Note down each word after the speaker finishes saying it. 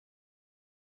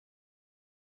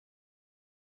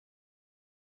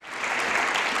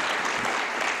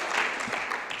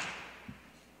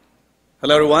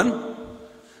Hello, everyone,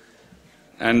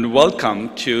 and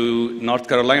welcome to North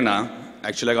Carolina.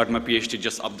 Actually, I got my PhD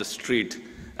just up the street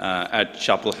at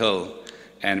Chapel Hill,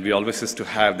 and we always used to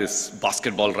have this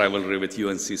basketball rivalry with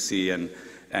UNCC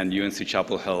and UNC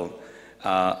Chapel Hill.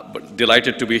 But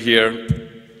delighted to be here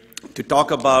to talk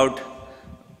about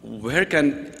where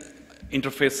can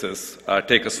interfaces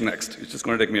take us next. It's just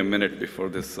going to take me a minute before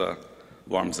this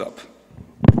warms up.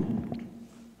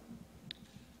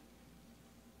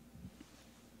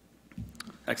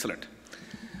 Excellent.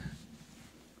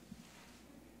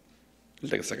 It'll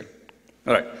take a second.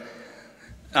 All right.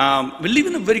 We live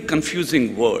in a very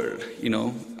confusing world.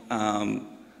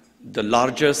 The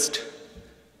largest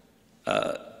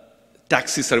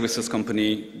taxi services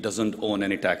company doesn't own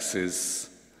any taxis,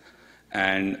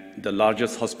 and the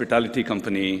largest hospitality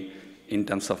company in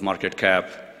terms of market cap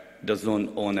doesn't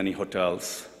own any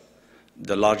hotels.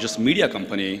 The largest media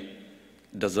company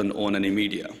doesn't own any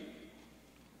media.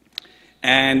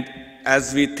 And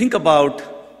as we think about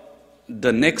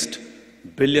the next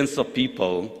billions of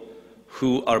people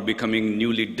who are becoming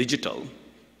newly digital,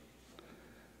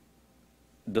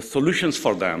 the solutions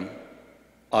for them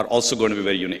are also going to be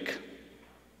very unique.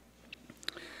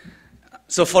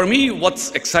 So for me,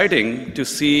 what's exciting to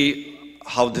see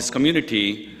how this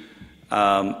community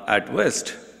at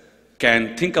UIST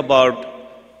can think about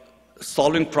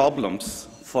solving problems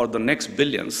for the next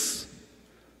billions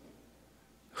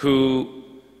who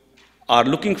are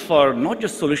looking for not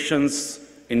just solutions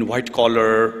in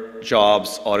white-collar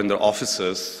jobs or in their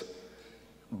offices,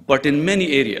 but in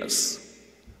many areas,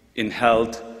 in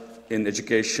health, in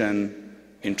education,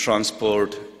 in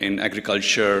transport, in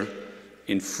agriculture,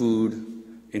 in food,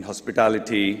 in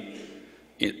hospitality,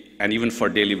 and even for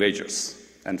daily wages,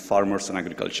 and farmers and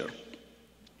agriculture.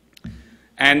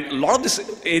 And a lot of these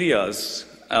areas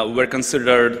were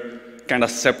considered kind of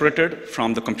separated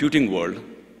from the computing world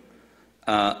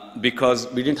because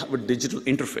we didn't have a digital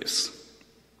interface.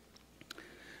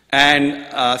 And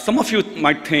some of you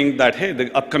might think that, hey,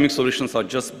 the upcoming solutions are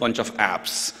just a bunch of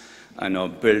apps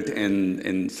built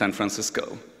in San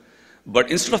Francisco. But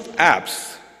instead of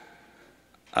apps,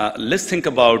 let's think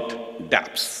about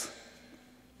DApps,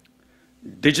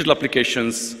 digital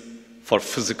applications for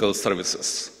physical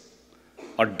services,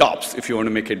 or DOPS if you want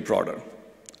to make it broader,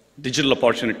 digital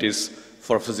opportunities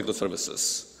for physical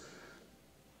services.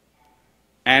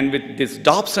 And with these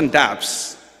DOPS and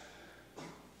DApps,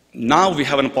 now we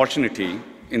have an opportunity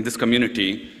in this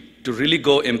community to really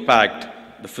go impact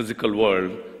the physical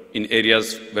world in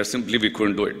areas where simply we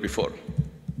couldn't do it before.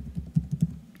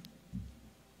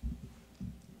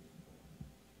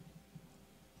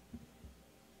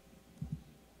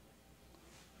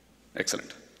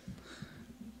 Excellent.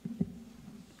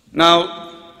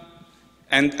 Now,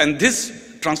 and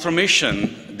this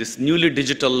transformation, this newly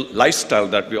digital lifestyle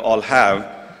that we all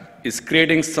have, is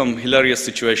creating some hilarious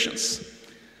situations.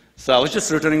 So I was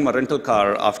just returning my rental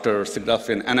car after SIGCHI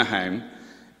in Anaheim,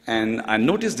 and I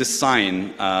noticed this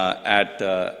sign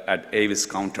at Avis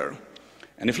counter.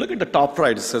 And if you look at the top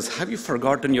right, it says, "Have you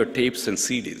forgotten your tapes and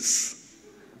CDs?"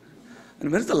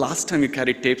 And when is the last time you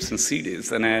carried tapes and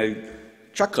CDs? And I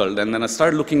chuckled, and then I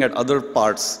started looking at other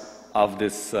parts of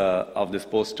this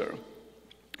poster.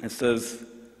 It says,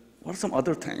 what are some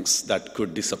other things that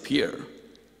could disappear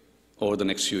over the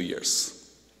next few years?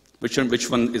 Which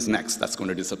one is next that's going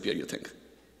to disappear, you think?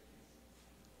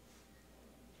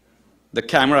 The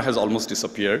camera has almost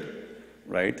disappeared,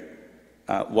 right?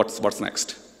 What's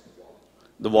next?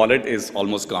 The wallet is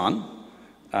almost gone.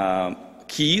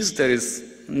 Keys, there is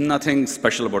nothing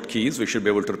special about keys. We should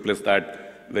be able to replace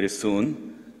that very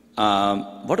soon.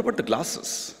 What about the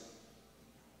glasses?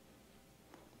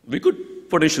 We could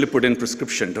potentially put in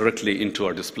prescription directly into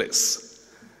our displays.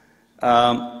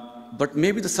 But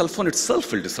maybe the cell phone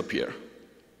itself will disappear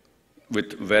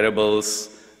with wearables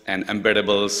and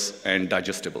embeddables and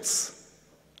digestibles.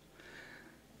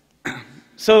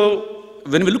 So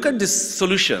when we look at these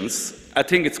solutions, I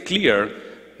think it's clear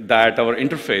that our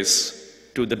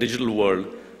interface to the digital world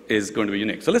is going to be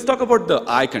unique. So let's talk about the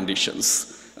eye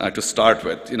conditions to start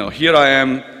with. Here I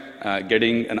am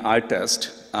getting an eye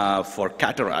test for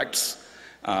cataracts.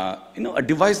 A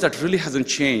device that really hasn't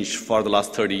changed for the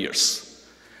last 30 years.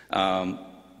 And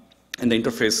the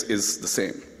interface is the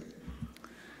same.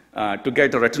 To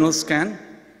get a retinal scan,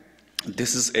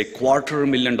 this is a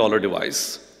 $250,000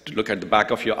 device to look at the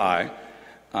back of your eye.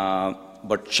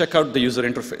 But check out the user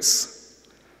interface.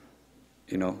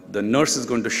 The nurse is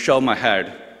going to shove my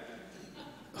head,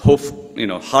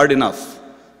 hard enough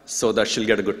so that she'll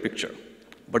get a good picture.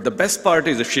 But the best part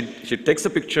is if she takes a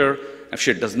picture, if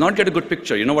she does not get a good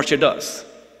picture, you know what she does?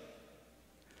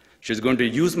 She's going to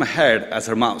use my head as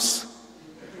her mouse.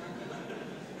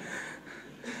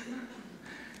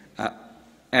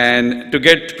 And to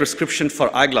get prescription for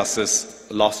eyeglasses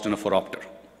lost in a phoropter.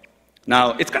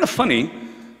 Now, it's kind of funny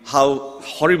how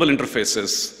horrible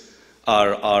interfaces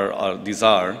these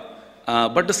are,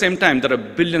 but at the same time, there are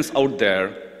billions out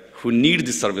there who need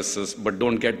these services but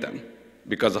don't get them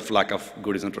because of lack of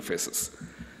good user interfaces.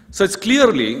 So it's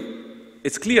clear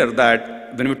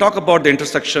that when we talk about the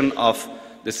intersection of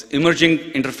this emerging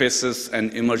interfaces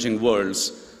and emerging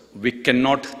worlds, we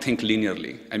cannot think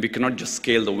linearly, and we cannot just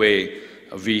scale the way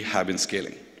we have been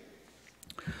scaling.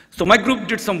 So my group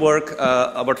did some work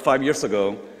about 5 years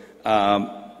ago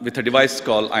with a device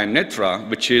called EyeNetra,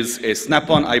 which is a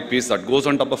snap-on eyepiece that goes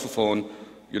on top of a phone.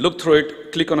 You look through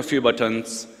it, click on a few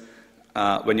buttons.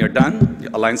 When you're done, you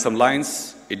align some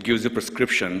lines. It gives you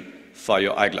prescription for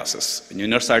your eyeglasses,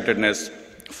 nearsightedness,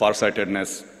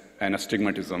 farsightedness, and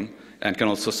astigmatism, and can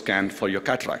also scan for your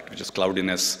cataract, which is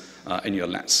cloudiness in your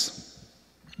lens.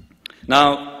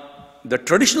 Now, the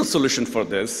traditional solution for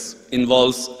this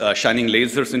involves shining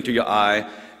lasers into your eye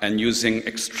and using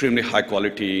extremely high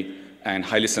quality and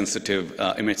highly sensitive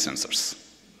image sensors.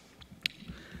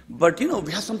 But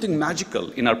we have something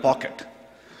magical in our pocket.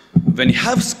 When you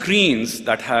have screens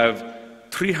that have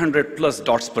 300 plus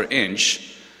dots per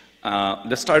inch,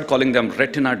 they started calling them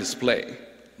retina display.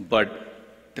 But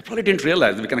they probably didn't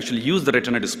realize that we can actually use the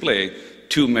retina display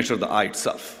to measure the eye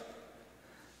itself.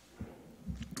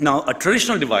 Now, a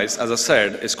traditional device, as I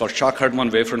said, is called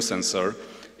shock-Hartman wavefront sensor.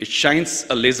 It shines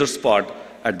a laser spot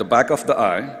at the back of the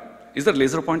eye. Is there a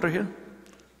laser pointer here?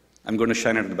 I'm going to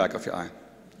shine it at the back of your eye.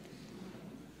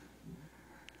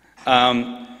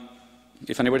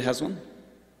 If anybody has one?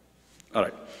 All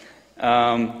right.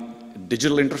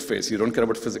 Digital interface. You don't care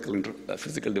about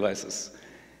physical devices.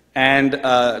 And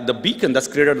the beacon that's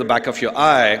created at the back of your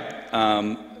eye,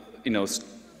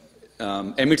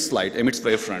 emits light, emits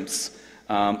wavefronts.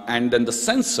 And then the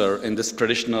sensor in this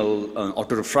traditional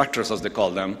autorefractors, as they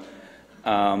call them,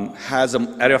 has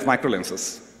an array of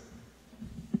microlenses.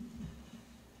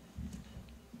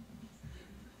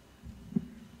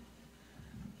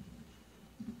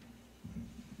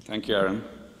 Thank you, Aaron.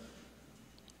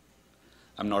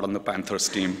 I'm not on the Panthers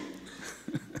team.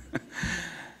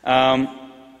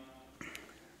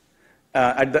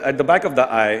 At the back of the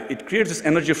eye, it creates this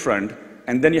energy front,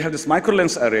 and then you have this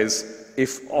microlens arrays.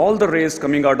 If all the rays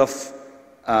coming out of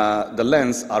the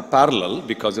lens are parallel,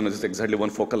 because this is exactly one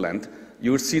focal length,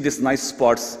 you would see these nice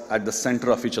spots at the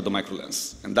center of each of the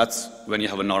microlens, and that's when you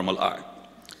have a normal eye.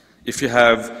 If you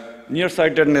have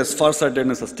nearsightedness,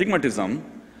 farsightedness, astigmatism,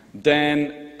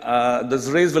 then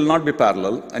those rays will not be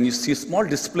parallel, and you see small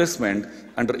displacement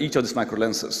under each of these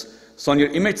microlenses. So on your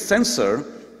image sensor,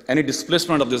 any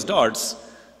displacement of these dots,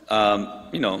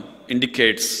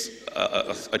 indicates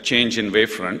a change in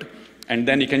wavefront, and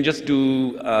then you can just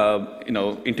do,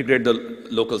 integrate the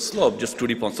local slope, just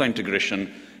 2D Poisson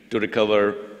integration to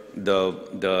recover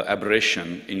the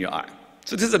aberration in your eye.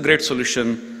 So this is a great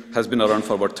solution, has been around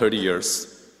for about 30 years.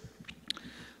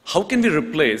 How can we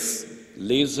replace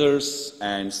lasers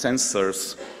and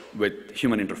sensors with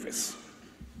human interface?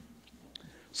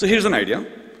 So here's an idea.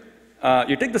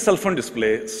 You take the cell phone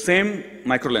display, same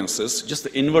microlenses, just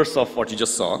the inverse of what you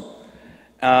just saw.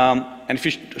 And if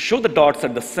you show the dots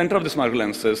at the center of these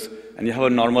microlenses and you have a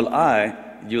normal eye,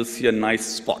 you'll see a nice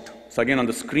spot. So again, on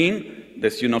the screen,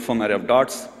 this uniform array of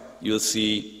dots, you'll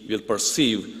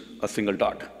perceive a single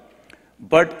dot.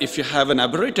 But if you have an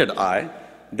aberrated eye,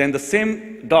 then the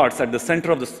same dots at the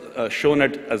center of the shown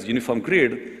as uniform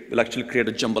grid will actually create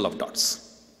a jumble of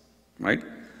dots, right?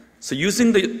 So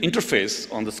using the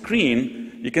interface on the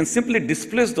screen, you can simply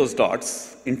displace those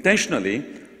dots intentionally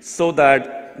so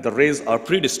that the rays are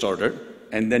pre-distorted,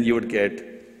 and then you would get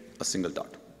a single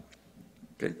dot.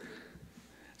 Okay?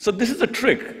 So this is a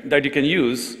trick that you can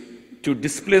use to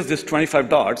displace these 25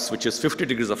 dots, which is 50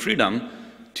 degrees of freedom,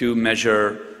 to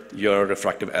measure your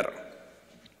refractive error.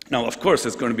 Now, of course,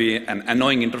 it's going to be an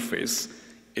annoying interface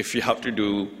if you have to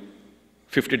do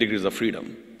 50 degrees of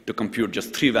freedom to compute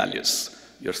just 3 values: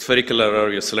 your spherical error,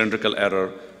 your cylindrical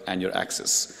error, and your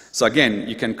axis. So again,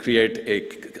 you can create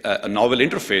a novel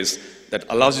interface that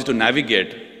allows you to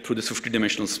navigate through this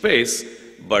 50-dimensional space,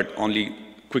 but only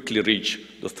quickly reach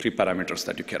those 3 parameters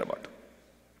that you care about.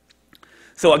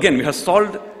 So again, we have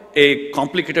solved a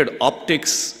complicated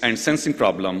optics and sensing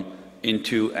problem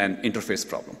into an interface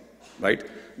problem, right?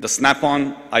 The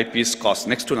snap-on eyepiece costs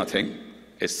next to nothing.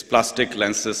 It's plastic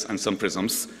lenses and some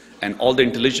prisms, and all the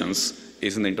intelligence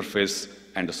is in the interface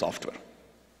and the software.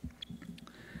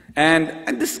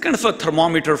 And this is kind of a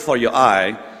thermometer for your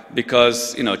eye,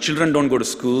 because children don't go to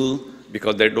school,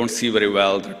 because they don't see very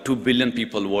well. There are 2 billion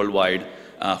people worldwide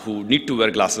who need to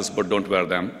wear glasses but don't wear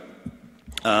them.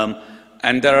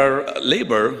 And there are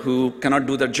labor who cannot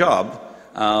do their job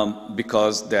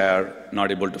because they're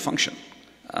not able to function.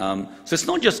 So it's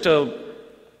not just a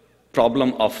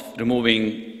problem of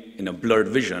removing blurred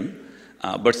vision,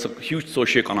 but some huge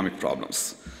socioeconomic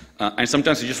problems. And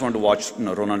sometimes you just want to watch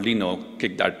Ronaldinho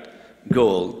kick that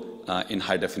goal in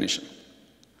high definition.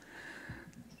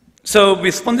 So we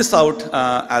spun this out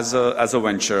as a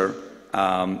venture,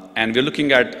 and we're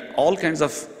looking at all kinds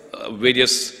of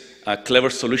various clever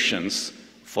solutions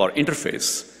for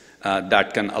interface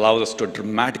that can allow us to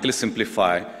dramatically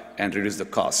simplify and reduce the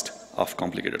cost of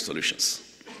complicated solutions.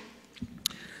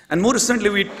 And more recently,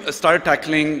 we started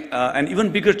tackling an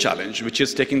even bigger challenge, which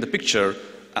is taking the picture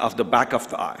of the back of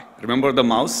the eye. Remember the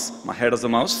mouse, my head as a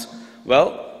mouse?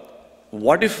 Well,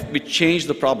 what if we change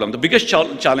the problem? The biggest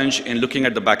challenge in looking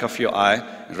at the back of your eye,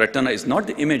 retina, is not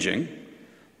the imaging,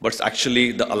 but it's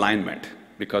actually the alignment.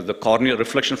 Because the cornea,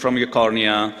 reflection from your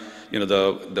cornea,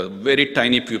 the very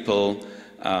tiny pupil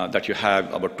that you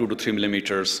have, about 2 to 3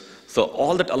 millimeters. So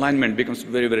all that alignment becomes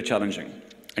very, very challenging.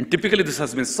 And typically this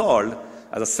has been solved,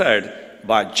 as I said,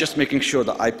 by just making sure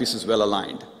the eyepiece is well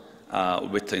aligned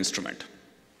with the instrument.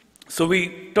 So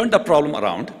we turned the problem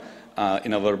around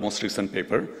in our most recent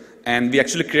paper, and we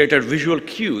actually created visual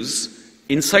cues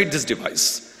inside this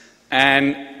device.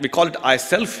 And we call it eye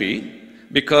selfie,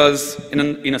 because in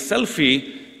a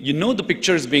selfie, the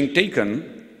picture is being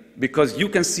taken because you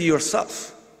can see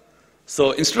yourself.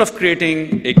 So instead of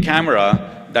creating a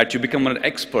camera that you become an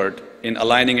expert in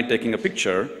aligning and taking a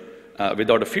picture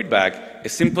without a feedback, a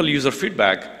simple user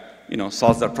feedback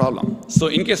solves that problem. So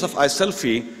in case of eye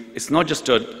selfie, it's not just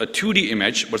a 2D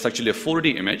image, but it's actually a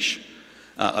 4D image,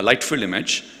 a light field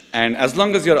image. And as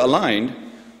long as you're aligned,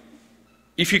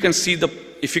 if you can see the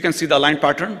aligned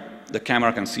pattern, the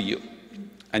camera can see you.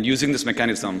 And using this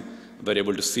mechanism, we're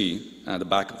able to see the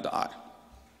back of the eye.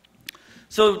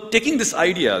 So taking these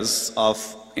ideas of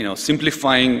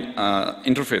simplifying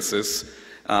interfaces,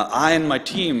 I and my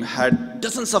team had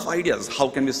dozens of ideas. How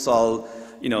can we solve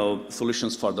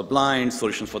solutions for the blind,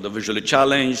 solutions for the visually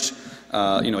challenged,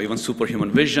 even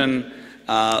superhuman vision.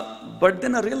 But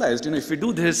then I realized, if we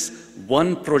do this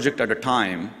one project at a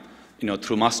time,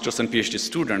 through master's and PhD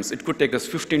students, it could take us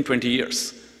 15, 20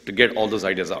 years to get all those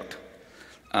ideas out.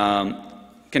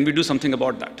 Can we do something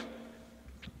about that?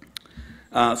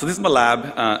 So this is my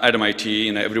lab at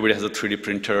MIT. Everybody has a 3D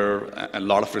printer, a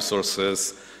lot of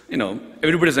resources.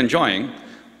 Everybody's enjoying.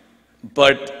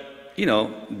 But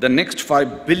the next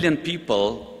 5 billion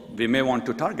people we may want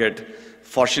to target,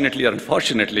 fortunately or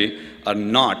unfortunately, are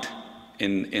not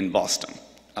in Boston,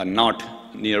 are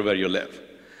not near where you live.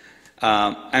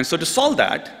 And so to solve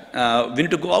that, we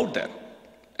need to go out there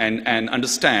and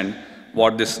understand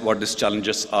what these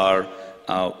challenges are.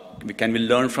 Can we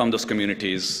learn from those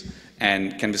communities,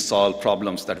 and can we solve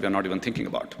problems that we are not even thinking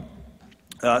about?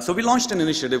 So we launched an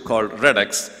initiative called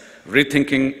REDX,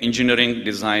 Rethinking Engineering,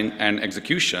 Design, and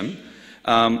Execution.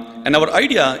 And our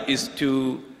idea is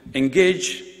to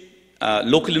engage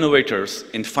local innovators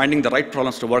in finding the right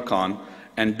problems to work on,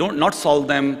 and not solve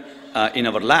them in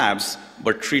our labs,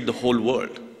 but treat the whole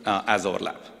world as our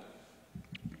lab.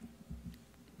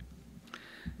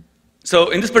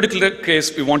 So in this particular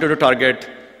case, we wanted to target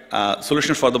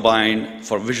solutions for the blind,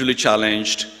 for visually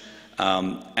challenged,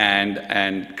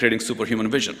 and creating superhuman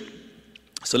vision.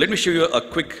 So let me show you a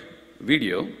quick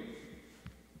video.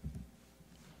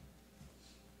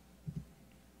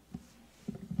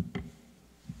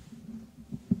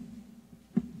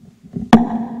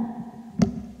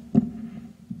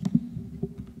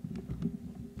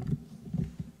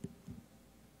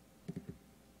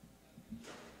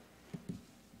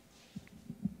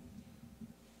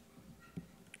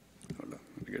 Hold on,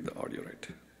 let me get the audio right.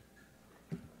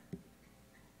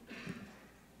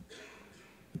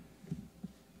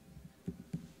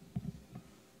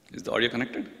 Is the audio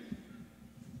connected?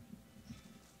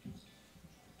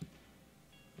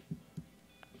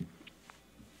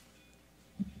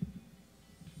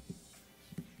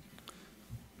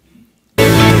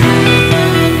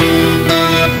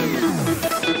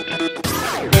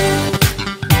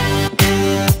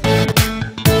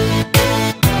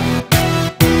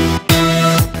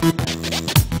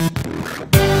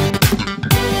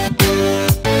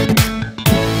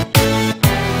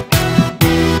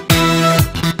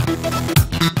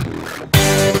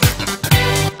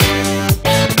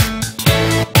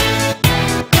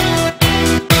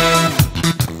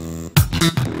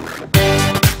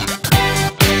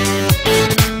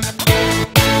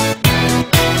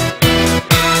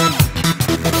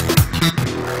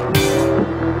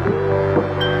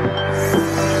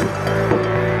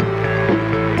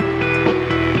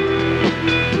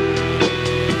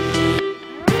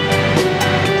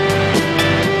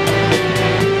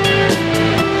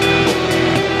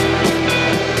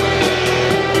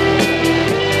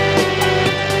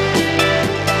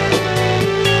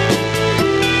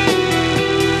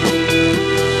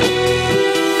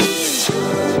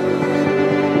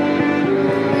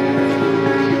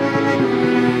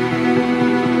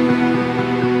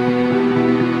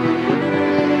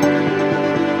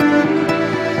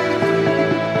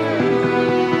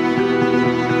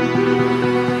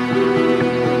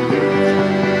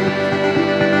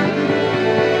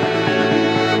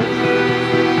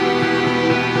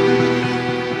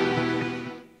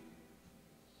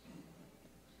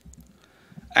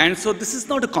 And so this is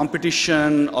not a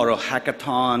competition or a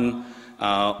hackathon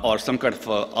or some kind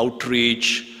of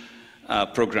outreach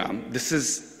program. This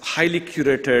is highly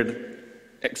curated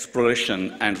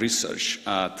exploration and research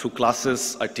through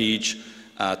classes I teach,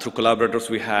 through collaborators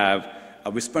we have.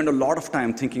 We spend a lot of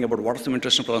time thinking about what are some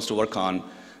interesting problems to work on.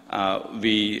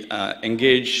 We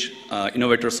engage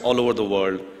innovators all over the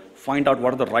world, find out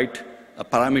what are the right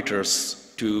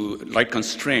parameters to right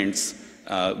constraints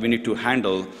we need to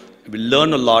handle. We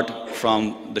learn a lot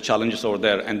from the challenges over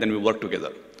there, and then we work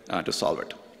together to solve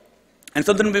it. And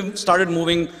so then we started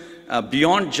moving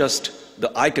beyond just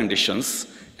the eye conditions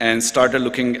and started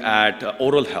looking at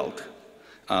oral health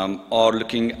or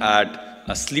looking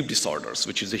at sleep disorders,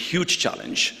 which is a huge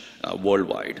challenge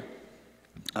worldwide.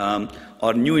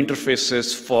 Or new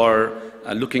interfaces for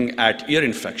looking at ear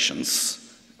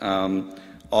infections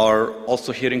or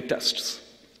also hearing tests.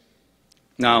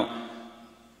 Now,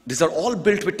 these are all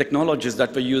built with technologies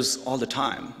that we use all the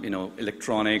time,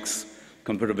 electronics,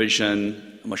 computer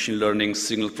vision, machine learning,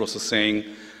 signal processing,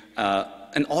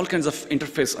 and all kinds of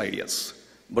interface ideas.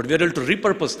 But we're able to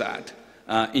repurpose that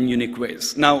in unique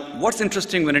ways. Now, what's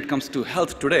interesting when it comes to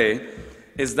health today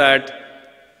is that,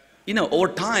 over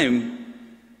time,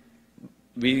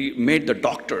 we made the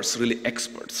doctors really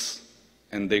experts.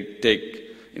 And they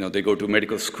they go to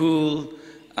medical school,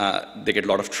 they get a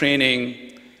lot of training,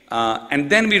 and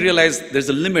then we realized there's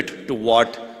a limit to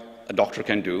what a doctor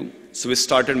can do. So we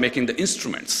started making the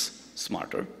instruments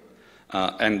smarter,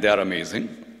 and they are amazing.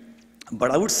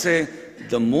 But I would say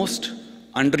the most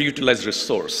underutilized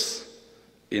resource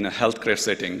in a healthcare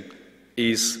setting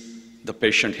is the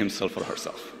patient himself or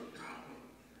herself.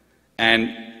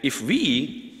 And if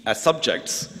we, as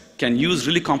subjects, can use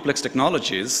really complex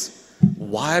technologies,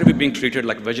 why are we being treated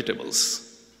like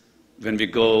vegetables when we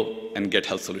go and get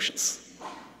health solutions?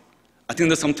 I think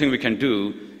there's something we can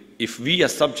do if we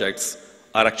as subjects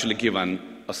are actually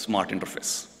given a smart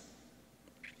interface.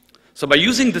 So by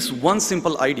using this one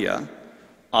simple idea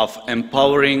of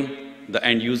empowering the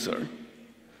end user,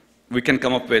 we can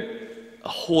come up with a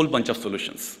whole bunch of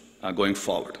solutions going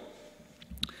forward.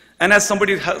 And as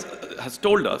somebody has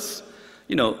told us,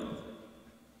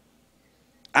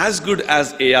 as good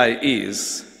as AI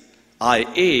is,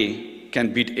 IA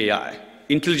can beat AI.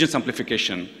 Intelligence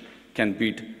amplification can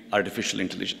beat artificial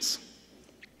intelligence.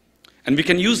 And we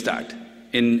can use that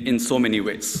in so many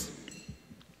ways.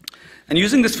 And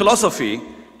using this philosophy,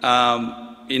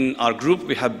 in our group,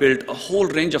 we have built a whole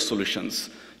range of solutions.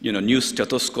 New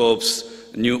stethoscopes,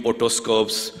 new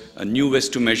otoscopes, new ways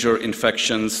to measure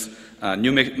infections,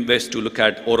 new ways to look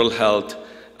at oral health,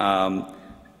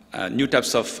 new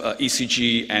types of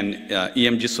ECG and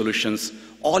EMG solutions,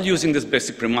 all using this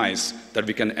basic premise that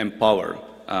we can empower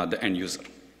the end user.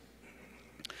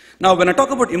 Now, when I talk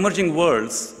about emerging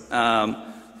worlds,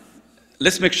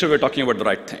 let's make sure we're talking about the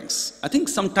right things. I think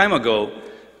some time ago,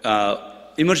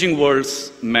 emerging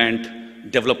worlds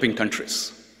meant developing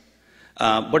countries.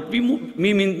 But we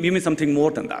mean something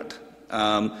more than that.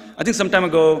 I think some time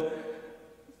ago,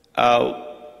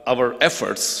 our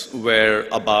efforts were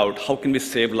about how can we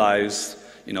save lives,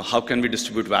 how can we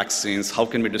distribute vaccines, how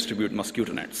can we distribute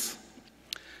mosquito nets.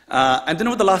 And then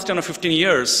over the last 10 or 15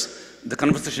 years, the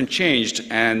conversation changed,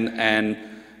 and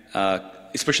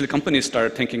especially companies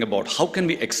started thinking about how can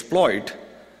we exploit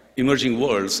emerging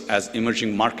worlds as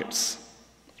emerging markets.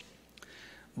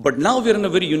 But now we're in a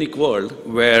very unique world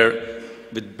where,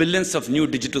 with billions of new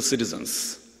digital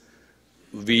citizens,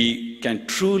 we can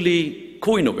truly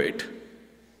co-innovate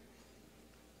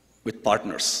with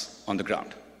partners on the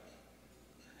ground.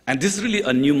 And this is really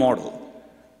a new model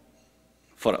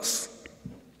for us.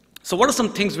 So what are some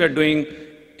things we are doing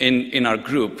in our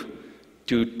group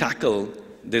to tackle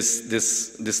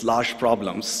this large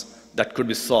problems that could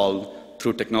be solved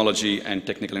through technology and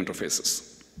technical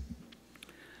interfaces?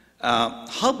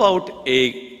 How about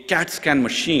a CAT scan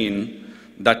machine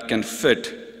that can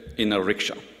fit in a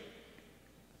rickshaw?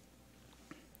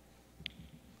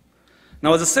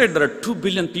 Now, as I said, there are 2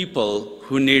 billion people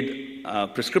who need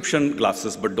prescription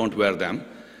glasses but don't wear them.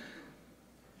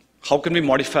 How can we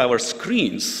modify our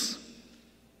screens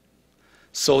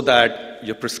so that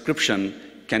your prescription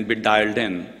can be dialed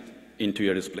into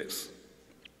your displays?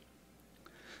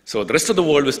 So the rest of the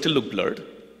world will still look blurred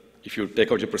if you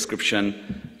take out your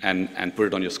prescription and put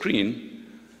it on your screen,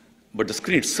 but the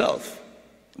screen itself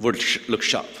would look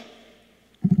sharp.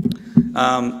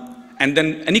 And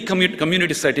then any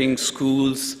community setting,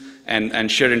 schools, and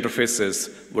shared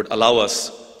interfaces would allow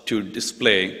us to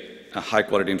display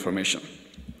high-quality information.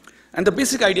 And the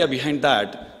basic idea behind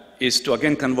that is to,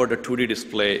 again, convert a 2D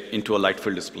display into a light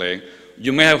field display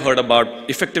You may have heard about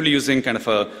effectively using kind of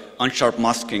a unsharp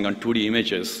masking on 2D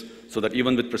images so that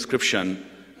even with prescription,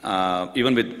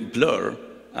 even with blur,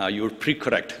 you would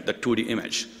pre-correct the 2D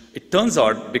image. It turns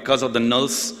out because of the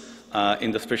nulls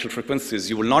in the spatial frequencies,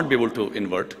 you will not be able to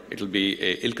invert. It will be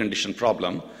an ill-conditioned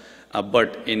problem.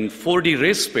 But in 4D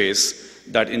ray space,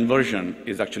 that inversion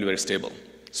is actually very stable.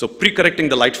 So pre-correcting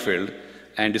the light field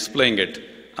and displaying it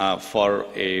for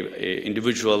a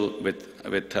individual with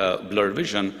blurred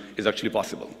vision is actually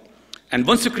possible. And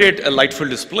once you create a light field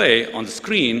display on the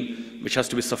screen, which has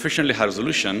to be sufficiently high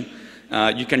resolution,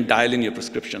 you can dial in your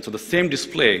prescription. So the same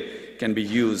display can be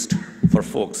used for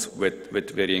folks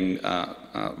with varying,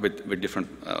 with different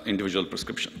individual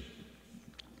prescription.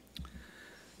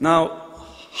 Now,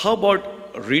 how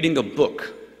about reading a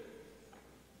book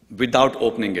without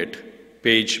opening it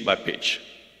page by page?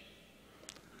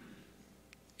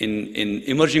 In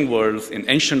emerging worlds, in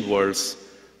ancient worlds,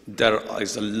 there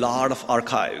is a lot of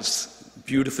archives,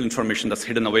 beautiful information that's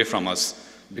hidden away from us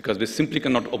because we simply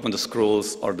cannot open the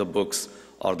scrolls or the books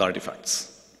or the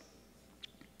artifacts.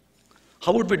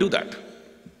 How would we do that?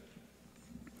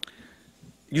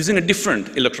 Using a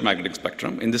different electromagnetic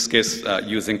spectrum, in this case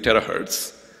using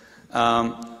terahertz.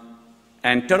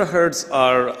 And terahertz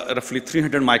are roughly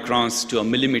 300 microns to a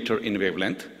millimeter in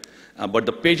wavelength, but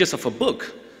the pages of a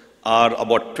book are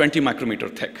about 20 micrometer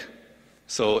thick.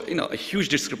 So, a huge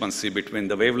discrepancy between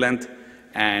the wavelength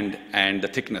and the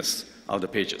thickness of the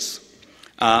pages.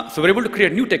 So we're able to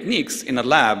create new techniques in a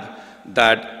lab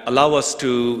that allow us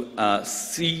to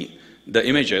see the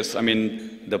images. I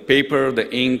mean, the paper,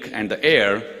 the ink, and the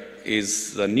air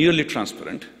is nearly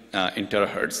transparent in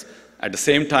terahertz. At the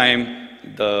same time,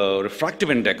 the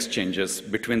refractive index changes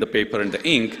between the paper and the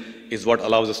ink is what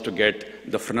allows us to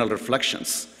get the Fresnel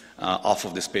reflections off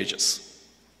of these pages.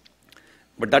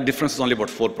 But that difference is only about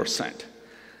 4%.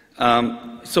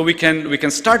 So we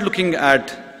can start looking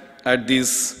at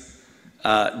these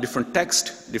different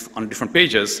text on different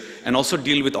pages and also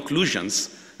deal with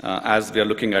occlusions as we are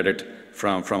looking at it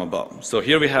from above. So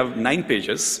here we have 9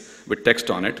 pages with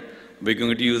text on it. We're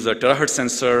going to use a terahertz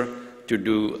sensor to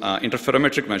do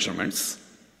interferometric measurements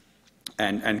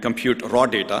and compute raw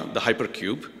data, the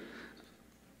hypercube.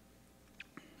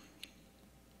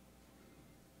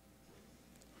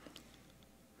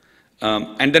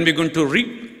 And then we're going to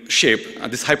reshape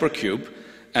this hypercube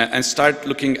and start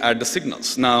looking at the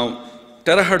signals. Now,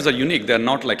 terahertz are unique. They're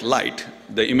not like light.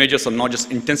 The images are not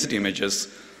just intensity images,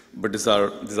 but these are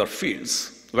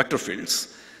fields, vector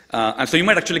fields. And so you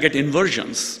might actually get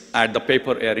inversions at the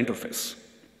paper-air interface.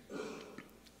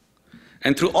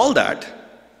 And through all that,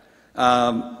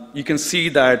 you can see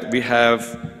that we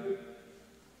have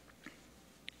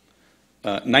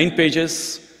 9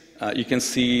 pages. You can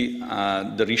see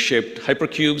the reshaped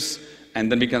hypercubes,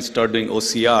 and then we can start doing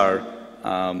OCR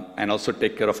and also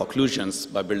take care of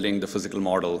occlusions by building the physical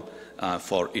model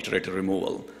for iterative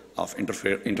removal of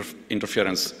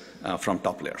interference from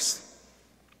top layers.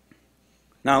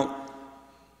 Now,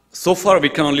 so far we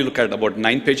can only look at about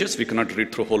 9 pages. We cannot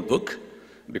read through a whole book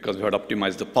because we had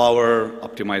optimized the power,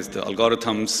 optimized the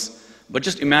algorithms. But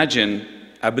just imagine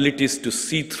abilities to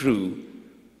see through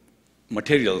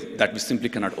material that we simply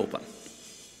cannot open.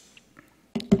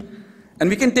 And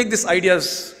we can take these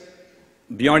ideas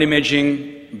beyond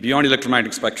imaging, beyond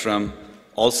electromagnetic spectrum,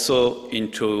 also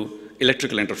into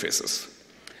electrical interfaces.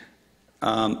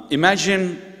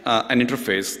 Imagine an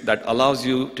interface that allows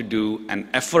you to do an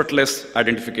effortless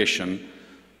identification,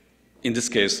 in this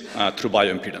case, through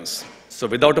bioimpedance. So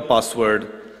without a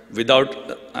password,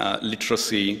 without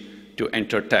literacy to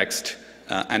enter text,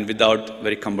 and without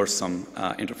very cumbersome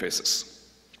interfaces.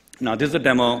 Now, this is a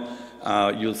demo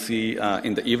you'll see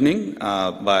in the evening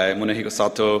by Munehiko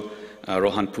Sato,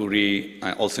 Rohan Puri,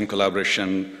 also in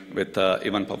collaboration with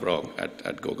Ivan Pavlov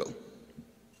at Google.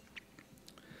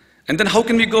 And then how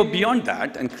can we go beyond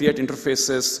that and create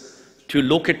interfaces to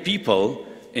locate people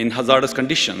in hazardous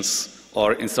conditions,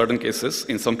 or in some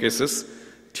cases,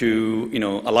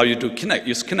 to allow you to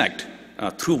connect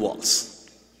through walls.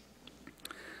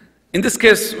 In this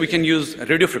case, we can use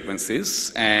radio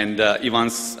frequencies, and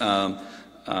Ivan's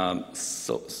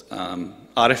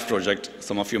RF project,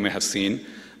 some of you may have seen.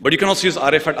 But you can also use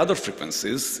RF at other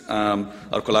frequencies.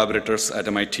 Our collaborators at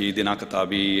MIT, Dina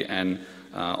Katabi, and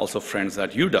also friends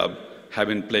at UW have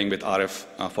been playing with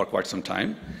RF for quite some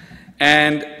time.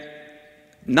 And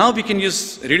now we can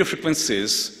use radio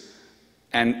frequencies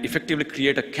and effectively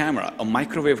create a camera, a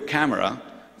microwave camera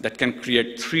that can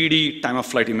create 3D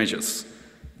time-of-flight images.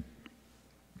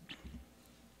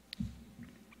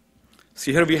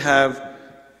 So here we have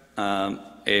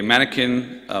a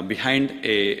mannequin behind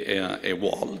a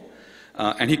wall.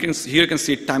 And here you can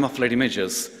see time-of-flight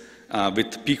images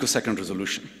with picosecond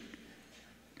resolution.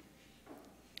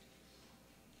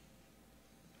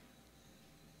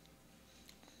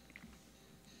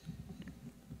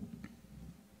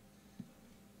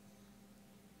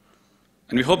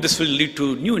 And we hope this will lead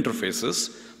to new interfaces,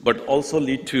 but also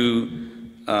lead to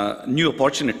new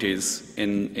opportunities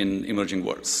in emerging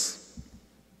worlds.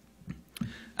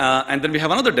 And then we have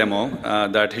another demo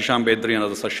that Hisham Bedri and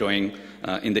others are showing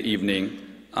in the evening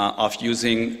of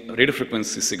using radio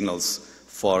frequency signals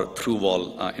for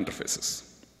through-wall interfaces.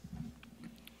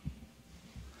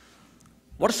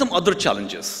 What are some other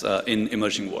challenges in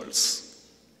emerging worlds?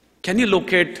 Can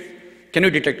you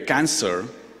detect cancer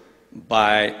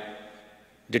by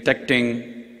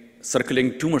detecting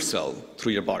circulating tumor cell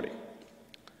through your body?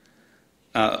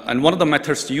 And one of the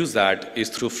methods to use that is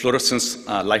through fluorescence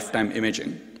lifetime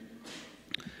imaging.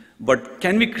 But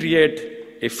can we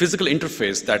create a physical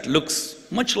interface that looks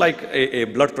much like a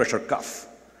blood pressure cuff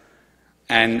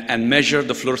and measure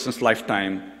the fluorescence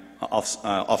lifetime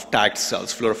of tagged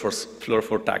cells,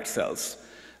 fluorophore tagged cells?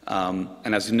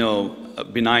 And as you know, a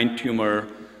benign tumor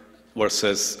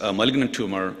versus a malignant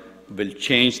tumor will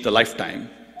change the lifetime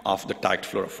of the tagged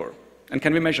fluorophore. And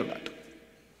can we measure that?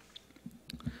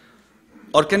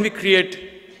 Or can we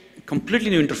create completely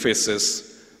new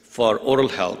interfaces for oral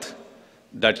health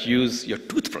that use your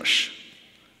toothbrush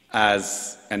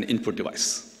as an input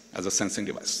device, as a sensing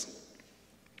device?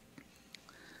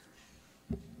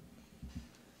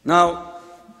 Now,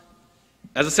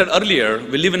 as I said earlier,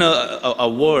 we live in a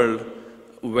world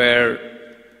where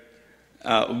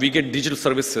we get digital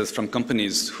services from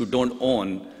companies who don't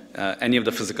own any of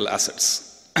the physical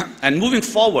assets. And moving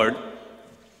forward,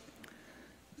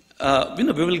 we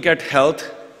will get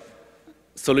health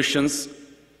solutions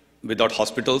without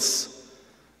hospitals.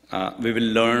 We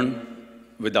will learn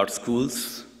without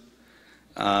schools.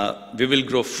 We will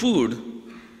grow food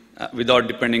without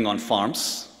depending on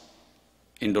farms,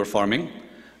 indoor farming,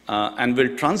 and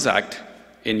will transact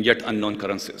in yet unknown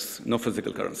currencies, no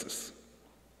physical currencies.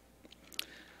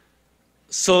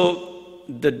 So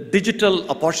the digital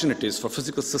opportunities for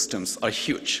physical systems are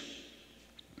huge.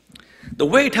 The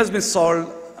way it has been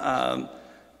solved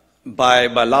by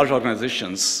large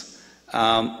organizations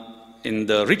in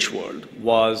the rich world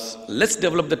was, let's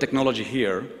develop the technology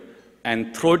here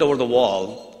and throw it over the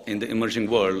wall in the emerging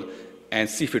world and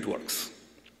see if it works.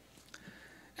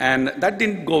 And that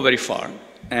didn't go very far.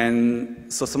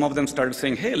 And so some of them started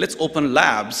saying, hey, let's open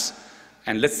labs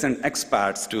and let's send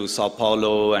expats to Sao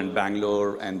Paulo and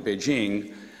Bangalore and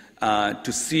Beijing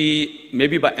to see,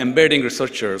 maybe by embedding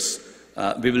researchers,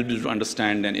 we will be able to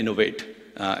understand and innovate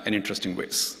in interesting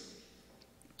ways.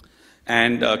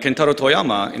 And Kentaro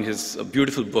Toyama, in his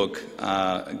beautiful book,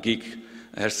 Geek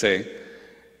Hersey,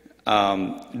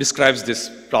 describes this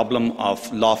problem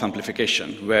of law of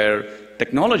amplification, where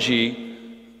technology,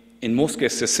 in most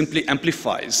cases, simply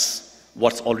amplifies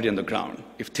what's already on the ground.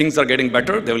 If things are getting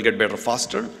better, they will get better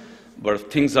faster. But if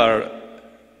things are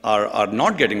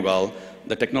not getting well,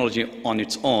 the technology on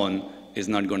its own is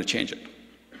not going to change it.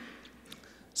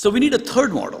 So we need a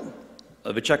third model,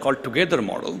 which I call together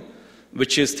model,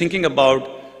 which is thinking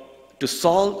about, to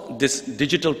solve these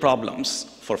digital problems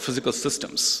for physical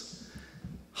systems,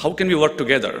 how can we work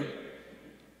together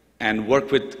and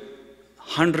work with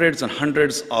hundreds and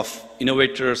hundreds of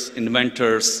innovators,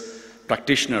 inventors,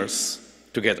 practitioners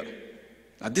together?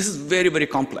 Now, this is very, very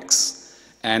complex.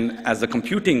 And as a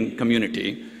computing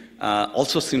community,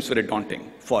 also seems very daunting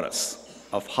for us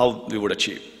of how we would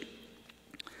achieve.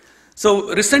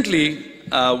 So recently,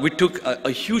 we took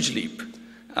a huge leap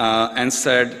and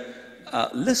said,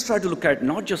 let's try to look at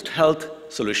not just health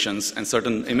solutions and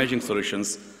certain imaging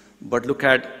solutions, but look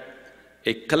at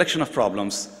a collection of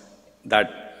problems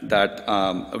that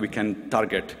we can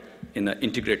target in an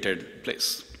integrated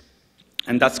place.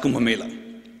 And that's Kumbh Mela.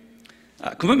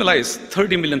 Kumbh Mela is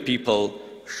 30 million people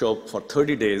show up for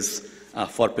 30 days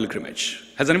for pilgrimage.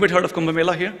 Has anybody heard of Kumbh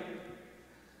Mela here?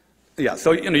 Yeah,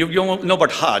 so you know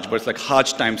about Hajj, but it's like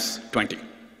Hajj times 20.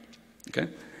 Okay?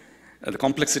 The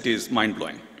complexity is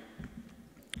mind-blowing.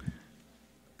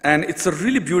 And it's a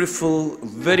really beautiful,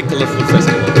 very colorful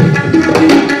festival.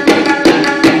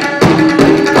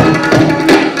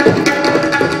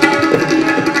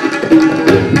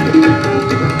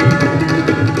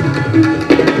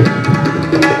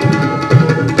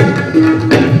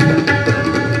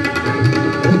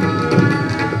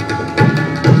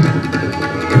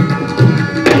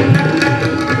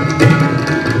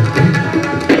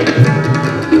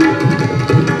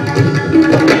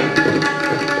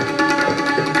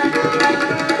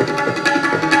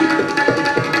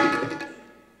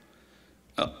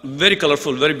 very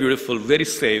colorful, very beautiful, very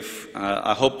safe.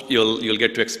 I hope you'll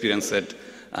get to experience it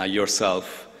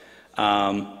yourself.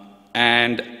 Over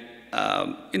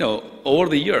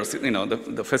the years,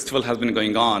 the festival has been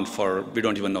going on for, we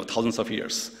don't even know, thousands of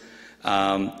years.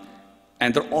 And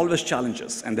there are always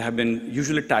challenges, and they have been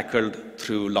usually tackled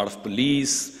through a lot of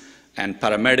police and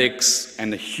paramedics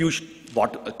and a huge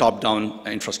top-down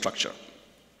infrastructure.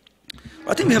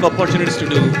 I think we have opportunities to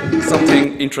do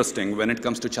something interesting when it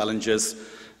comes to challenges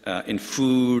in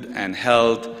food and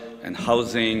health and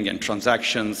housing and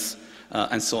transactions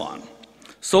and so on.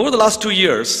 So over the last 2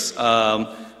 years,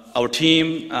 our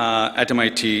team at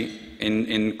MIT,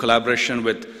 in collaboration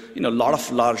with a lot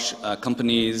of large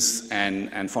companies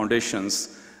and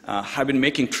foundations, have been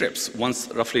making trips once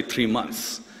roughly 3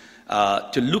 months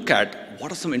to look at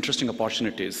what are some interesting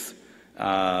opportunities,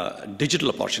 digital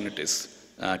opportunities,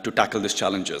 to tackle these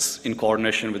challenges in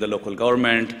coordination with the local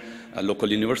government,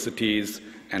 local universities,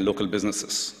 and local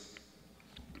businesses.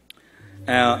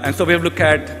 And so we have looked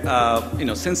at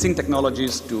sensing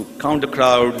technologies to count the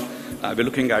crowd. We're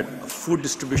looking at food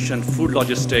distribution, food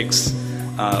logistics,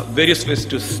 various ways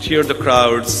to steer the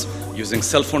crowds using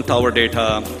cell phone tower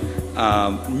data,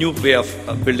 new way of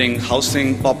building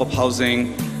housing, pop-up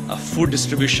housing, food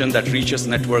distribution that reaches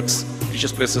networks,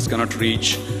 reaches places cannot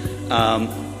reach.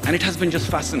 And it has been just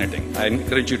fascinating. I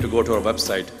encourage you to go to our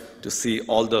website to see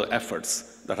all the efforts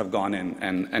that have gone in,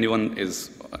 and everyone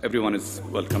is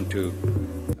welcome to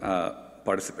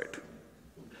participate.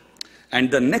 And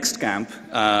the next camp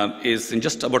is in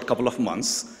just about a couple of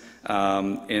months,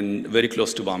 very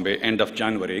close to Bombay, end of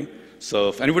January. So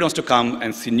if anybody wants to come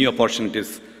and see new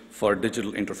opportunities for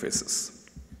digital interfaces.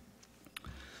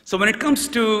 So when it comes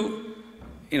to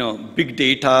big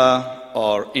data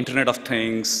or Internet of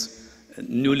Things,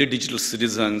 newly digital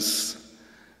citizens,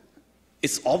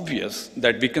 it's obvious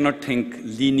that we cannot think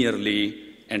linearly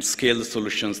and scale the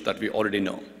solutions that we already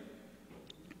know.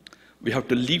 We have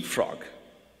to leapfrog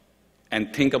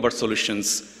and think about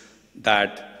solutions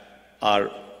that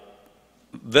are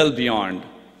well beyond,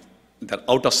 they're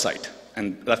out of sight,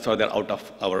 and that's why they're out of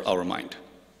our mind.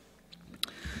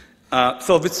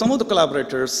 So with some of the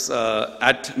collaborators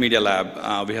at Media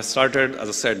Lab, we have started, as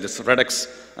I said, this REDX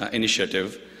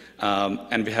initiative.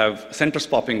 And we have centers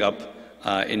popping up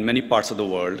in many parts of the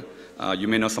world. You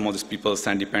may know some of these people: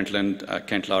 Sandy Pentland,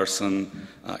 Kent Larson,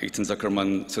 Ethan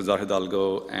Zuckerman, Cesar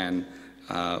Hidalgo, and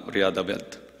Riyad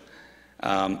Abed.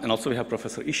 And also we have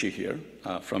Professor Ishii here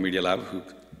from Media Lab, who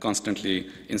constantly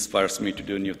inspires me to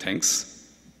do new things.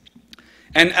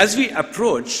 And as we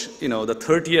approach the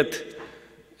 30th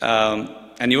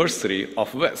anniversary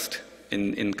of WIST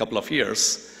in a couple of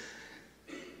years,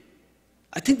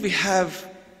 I think we have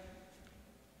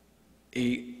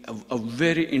a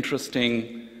very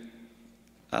interesting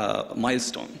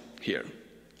milestone here.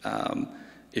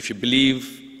 If you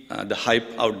believe the hype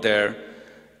out there,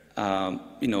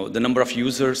 the number of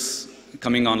users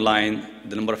coming online,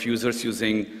 the number of users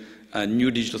using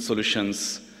new digital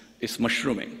solutions is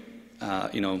mushrooming.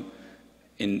 We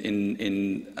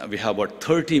have about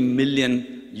 30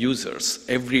 million users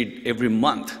every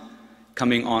month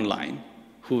coming online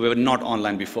who were not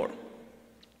online before.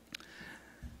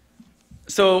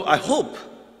 So I hope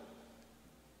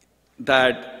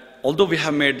that although we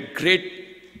have made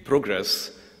great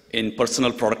progress in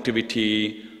personal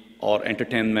productivity or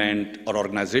entertainment or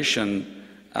organization,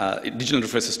 digital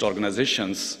interfaces to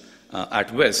organizations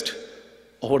at WIST,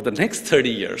 over the next 30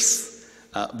 years,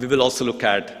 we will also look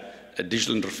at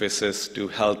digital interfaces to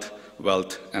health,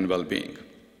 wealth, and well-being.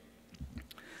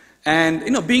 And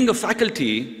being a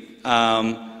faculty,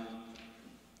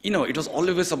 it was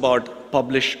always about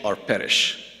publish or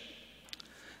perish.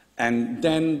 And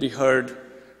then we heard,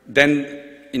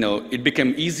 it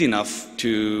became easy enough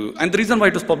to, and the reason why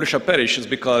it was publish or perish is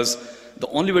because the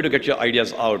only way to get your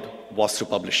ideas out was through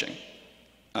publishing.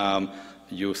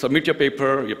 You submit your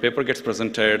paper gets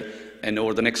presented, and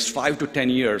over the next 5 to 10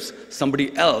 years,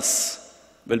 somebody else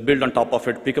will build on top of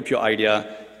it, pick up your idea,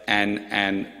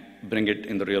 and bring it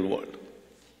in the real world.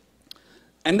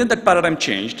 And then that paradigm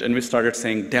changed, and we started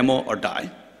saying demo or die.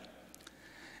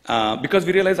 Because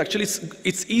we realized actually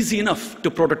it's easy enough to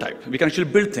prototype. We can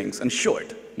actually build things and show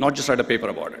it, not just write a paper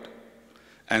about it.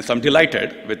 And so I'm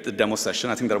delighted with the demo session.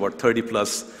 I think there are about 30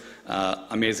 plus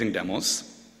amazing demos.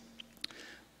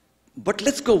 But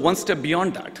let's go one step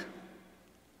beyond that.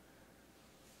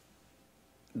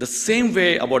 The same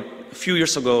way about a few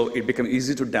years ago it became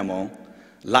easy to demo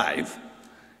live,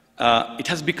 it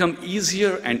has become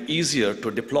easier and easier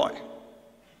to deploy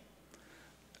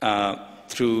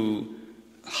through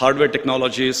hardware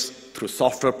technologies, through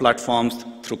software platforms,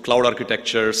 through cloud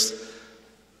architectures,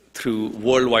 through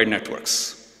worldwide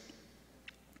networks.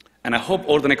 And I hope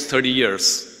over the next 30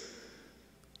 years,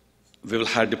 we will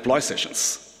have deploy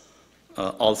sessions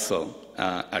also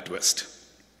at UIST.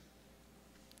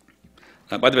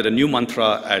 By the way, the new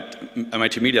mantra at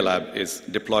MIT Media Lab is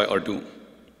deploy or do.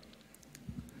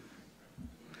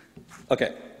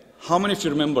 Okay, how many of you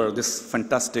remember this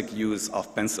fantastic use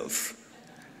of pencils?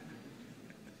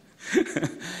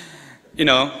 You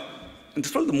know, it's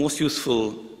probably the most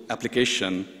useful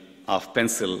application of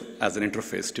pencil as an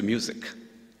interface to music.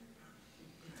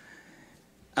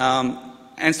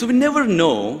 And so we never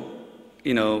know,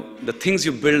 the things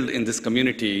you build in this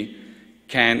community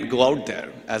can go out there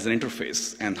as an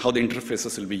interface and how the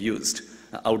interfaces will be used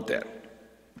out there.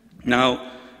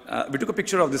 Now, we took a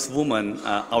picture of this woman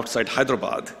outside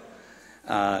Hyderabad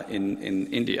in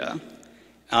India.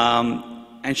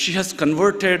 And she has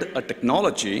converted a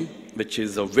technology, which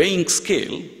is a weighing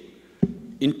scale,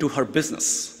 into her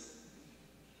business,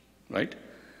 right?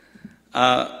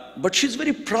 But she's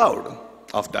very proud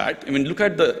of that. I mean, look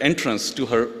at the entrance to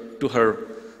her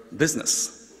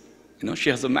business. She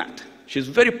has a mat. She's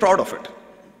very proud of it.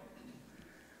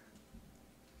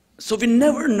 So we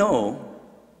never know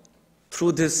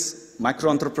through these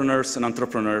micro-entrepreneurs and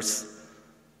entrepreneurs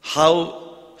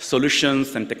how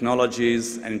solutions and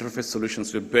technologies and interface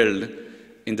solutions we build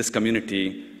in this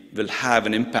community will have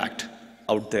an impact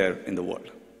out there in the world.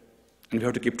 And we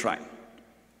have to keep trying.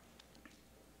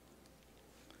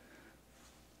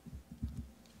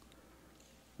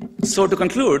 So to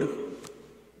conclude,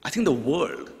 I think the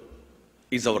world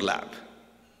is our lab.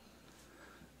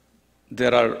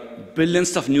 There are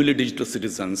billions of newly digital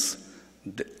citizens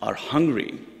that are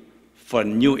hungry for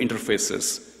new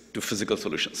interfaces to physical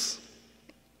solutions.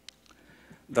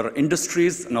 There are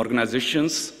industries and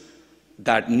organizations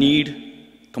that need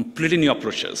completely new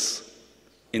approaches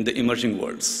in the emerging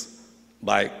worlds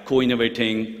by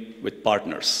co-innovating with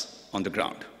partners on the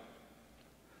ground.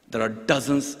 There are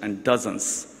dozens and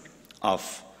dozens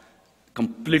of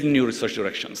completely new research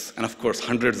directions, and of course,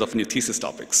 hundreds of new thesis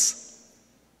topics.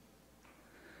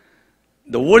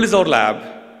 The world is our lab,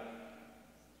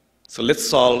 so let's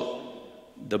solve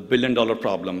the billion-dollar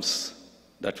problems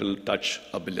that will touch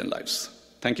a billion lives.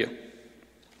 Thank you.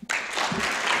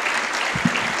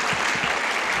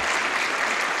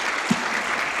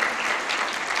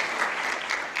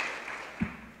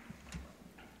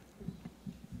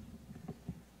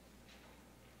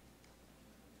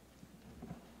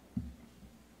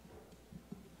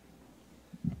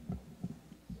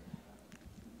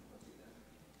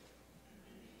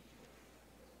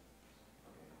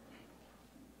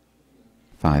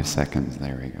 Five seconds,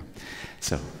 there we go.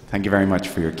 So, thank you very much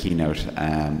for your keynote.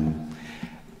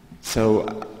 So,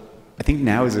 I think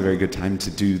now is a very good time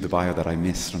to do the bio that I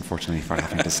missed, unfortunately, for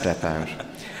having to step out.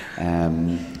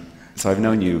 So I've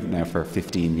known you now for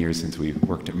 15 years since we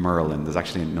worked at Merle, and there's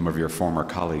actually a number of your former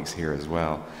colleagues here as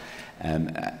well.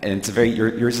 And it's a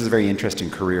yours is a very interesting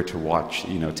career to watch,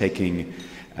 taking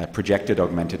projected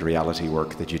augmented reality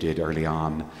work that you did early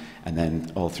on, and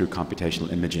then all through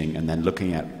computational imaging, and then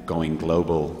looking at going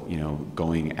global,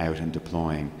 going out and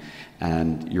deploying.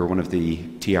 And you're one of the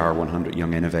TR 100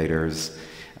 Young Innovators.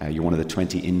 You're one of the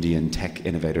 20 Indian tech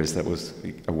innovators that was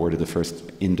awarded the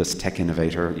first Indus Tech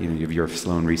Innovator. You have your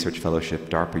Sloan Research Fellowship,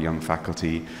 DARPA Young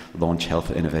Faculty, Launch Health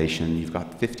Innovation. You've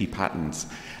got 50 patents.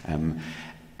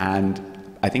 And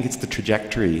I think it's the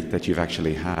trajectory that you've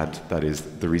actually had that is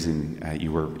the reason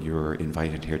you were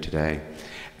invited here today.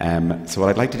 So what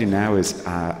I'd like to do now is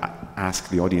ask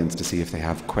the audience to see if they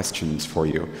have questions for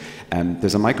you.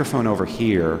 There's a microphone over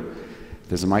here.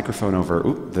 There's a microphone over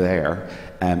there.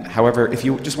 However, if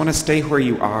you just want to stay where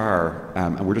you are,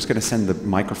 and we're just going to send the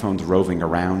microphones roving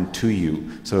around to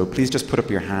you. So please just put up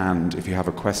your hand if you have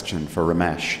a question for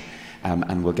Ramesh,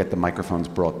 and we'll get the microphones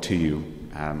brought to you.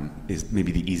 Is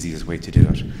maybe the easiest way to do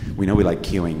it. We know we like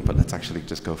queuing, but let's actually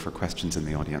just go for questions in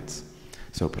the audience.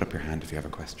 So put up your hand if you have a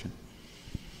question.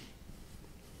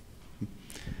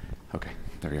 Okay,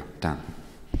 there we go. Dan.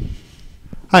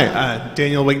 Hi,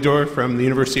 Daniel Wigdor from the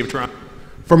University of Toronto,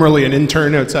 formerly an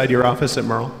intern outside your office at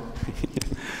Merle.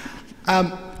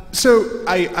 So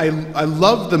I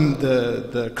love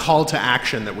the call to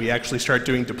action that we actually start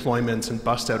doing deployments and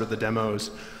bust out of the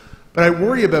demos, but I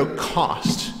worry about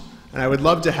cost. And I would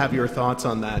love to have your thoughts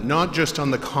on that, not just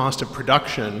on the cost of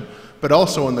production, but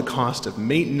also on the cost of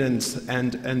maintenance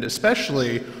and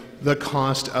especially the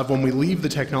cost of when we leave the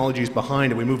technologies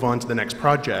behind and we move on to the next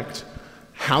project.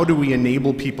 How do we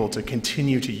enable people to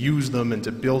continue to use them and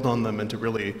to build on them and to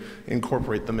really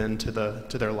incorporate them into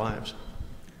their lives?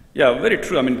 Yeah, very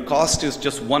true. I mean, cost is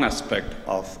just one aspect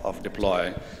of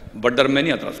deploy, but there are many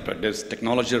other aspects. There's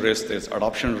technology risk, there's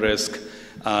adoption risk,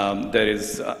 there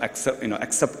is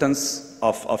acceptance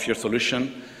of your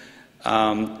solution.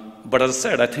 But as I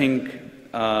said, I think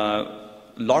a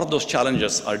lot of those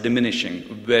challenges are diminishing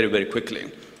very, very quickly.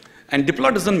 And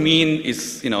deploy doesn't mean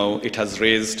it has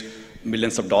raised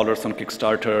millions of dollars on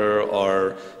Kickstarter,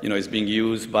 or is being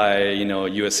used by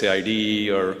USAID,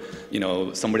 or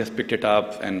somebody has picked it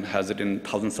up and has it in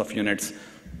thousands of units.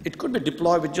 It could be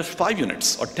deployed with just 5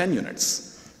 units or 10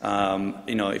 units.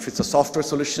 If it's a software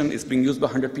solution, it's being used by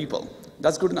 100 people.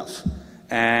 That's good enough.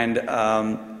 And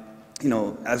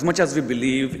as much as we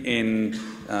believe in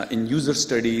user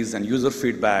studies and user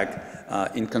feedback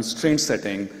in constrained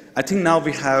setting, I think now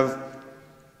we have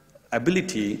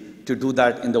ability to do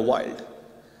that in the wild.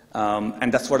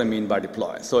 And that's what I mean by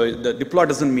deploy. So the deploy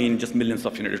doesn't mean just millions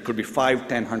of units. It could be 5,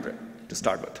 10, 100 to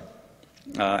start with.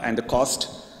 And the cost,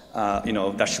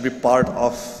 that should be part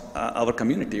of our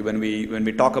community. When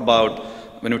we talk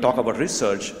about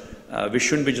research, we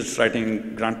shouldn't be just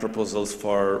writing grant proposals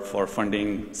for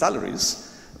funding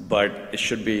salaries, but it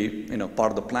should be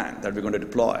part of the plan that we're going to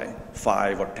deploy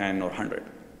 5 or 10 or 100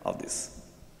 of these.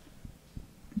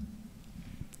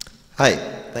 Hi,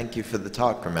 thank you for the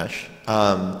talk, Ramesh.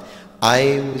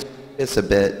 I was curious a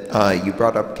bit, you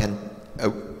brought up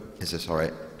is this all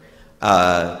right?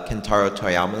 Kentaro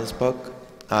Toyama's book,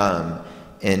 and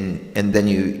then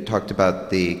you talked about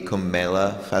the Kumbh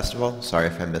Mela festival. Sorry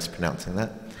if I'm mispronouncing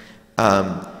that.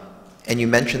 And you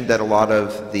mentioned that a lot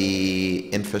of the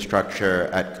infrastructure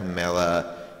at Kumbh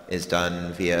Mela is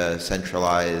done via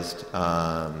centralized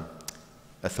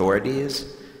authorities.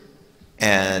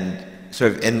 And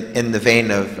sort of in the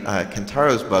vein of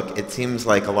Kentaro's book, it seems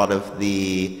like a lot of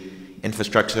the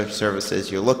infrastructure services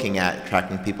you're looking at,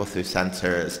 tracking people through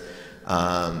sensors,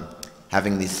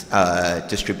 having these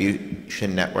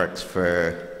distribution networks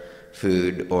for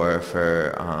food or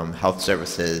for health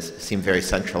services seem very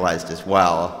centralized as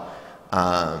well.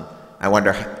 I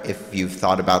wonder if you've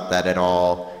thought about that at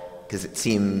all, because it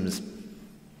seems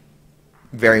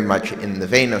very much in the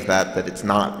vein of that, but it's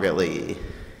not really.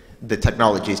 The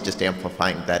technology is just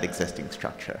amplifying that existing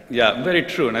structure. Yeah, very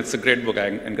true, and it's a great book. I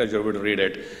encourage everybody to read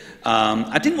it.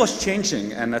 I think what's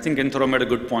changing, and I think Kentaro made a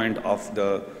good point of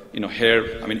the,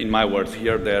 here, I mean, in my words,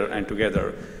 here, there, and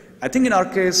together. I think in our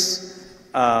case,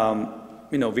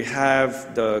 we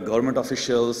have the government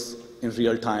officials in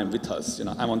real time with us.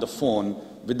 I'm on the phone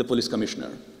with the police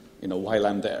commissioner, while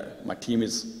I'm there. My team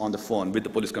is on the phone with the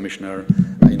police commissioner,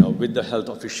 with the health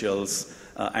officials,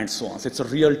 and so on. So it's a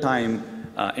real-time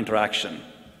interaction.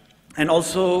 And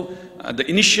also, the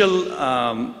initial,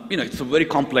 it's a very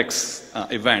complex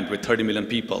event with 30 million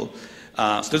people.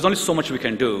 So there's only so much we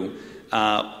can do.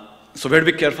 So we have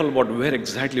to be careful about where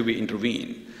exactly we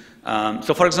intervene.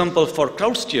 So for example, for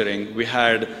crowd steering, we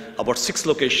had about 6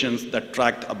 locations that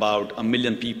tracked about 1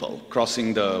 million people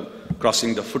crossing the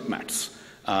footmats.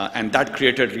 And that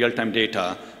created real-time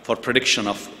data for prediction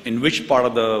of in which part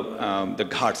of the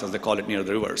ghats, as they call it, near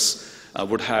the rivers,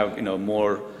 would have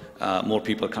more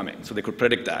people coming. So they could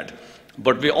predict that.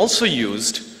 But we also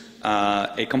used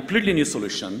a completely new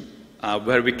solution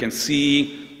where we can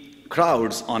see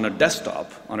crowds on a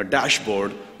desktop, on a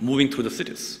dashboard, moving through the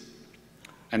cities.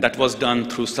 And that was done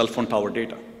through cell phone tower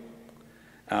data.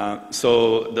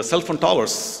 So the cell phone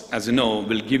towers, as you know,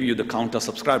 will give you the count of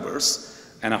subscribers.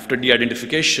 And after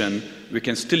de-identification, we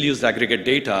can still use the aggregate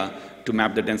data to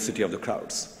map the density of the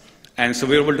crowds. And so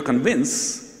we were able to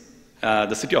convince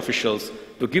the city officials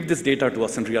to give this data to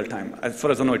us in real time. As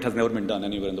far as I know, it has never been done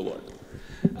anywhere in the world.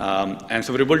 And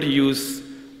so we're able to use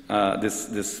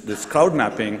this crowd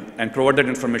mapping and provide that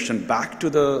information back to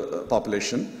the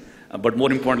population, but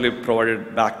more importantly, provide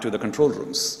it back to the control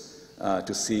rooms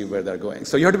to see where they're going.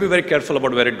 So you have to be very careful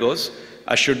about where it goes.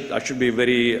 I should be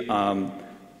very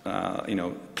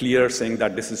clear, saying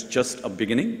that this is just a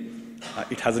beginning.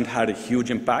 It hasn't had a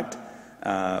huge impact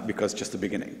because it's just the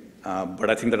beginning. But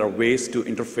I think there are ways to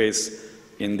interface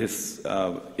in this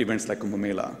events like Kumbh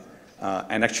Mela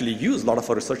and actually use a lot of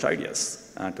our research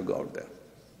ideas to go out there.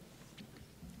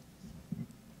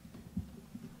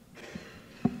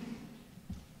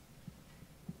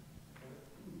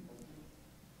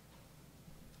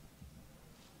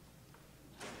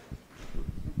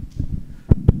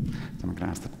 I'm going to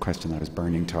ask the question that I was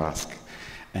burning to ask.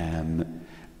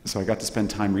 So I got to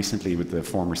spend time recently with the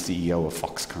former CEO of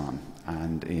Foxconn,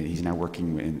 and he's now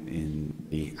working in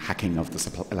the hacking of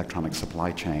the electronic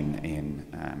supply chain in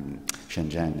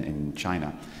Shenzhen in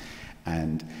China.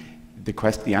 And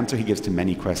the answer he gives to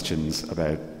many questions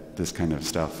about this kind of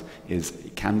stuff is,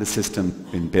 can the system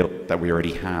being built that we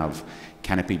already have,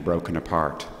 can it be broken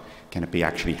apart? Can it be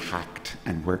actually hacked?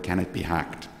 And where can it be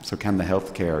hacked? So can the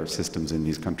healthcare systems in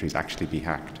these countries actually be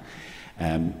hacked?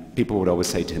 People would always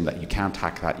say to him that you can't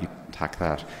hack that, you can't hack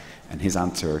that. And his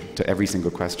answer to every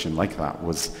single question like that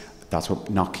was, that's what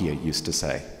Nokia used to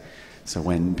say. So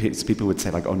when people would say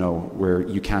like, oh no,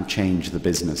 you can't change the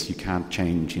business, you can't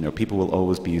change, people will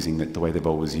always be using it the way they've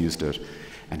always used it.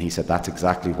 And he said that's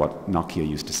exactly what Nokia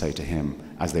used to say to him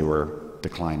as they were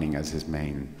declining as his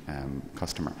main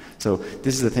customer. So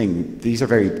this is the thing, these are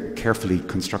very carefully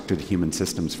constructed human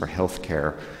systems for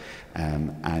healthcare,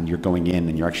 and you're going in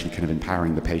and you're actually kind of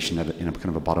empowering the patient in a kind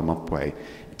of a bottom-up way.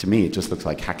 To me, it just looks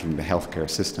like hacking the healthcare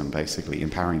system, basically,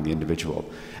 empowering the individual.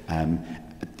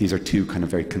 These are two kind of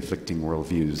very conflicting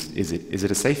worldviews. Is it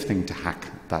a safe thing to hack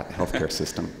that healthcare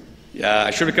system? Yeah,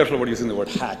 I should be careful about using the word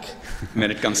hack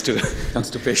when it comes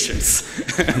to patients.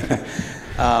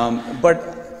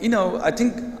 But I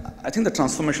think the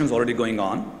transformation is already going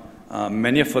on.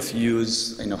 Many of us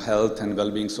use health and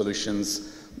well-being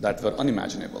solutions that were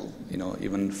unimaginable,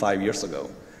 even 5 years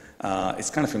ago. It's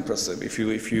kind of impressive. If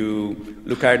you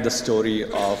look at the story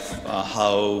of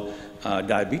how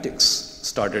diabetics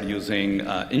started using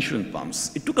insulin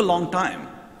pumps, it took a long time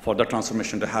for the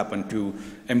transformation to happen, to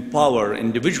empower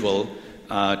individual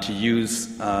to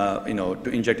use, to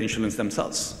inject insulins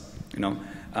themselves,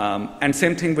 And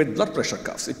same thing with blood pressure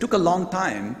cuffs. It took a long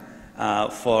time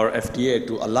for FDA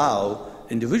to allow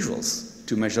individuals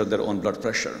to measure their own blood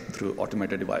pressure through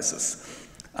automated devices.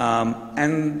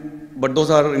 But those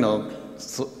are,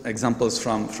 examples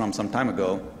from some time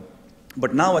ago.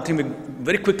 But now I think we're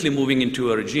very quickly moving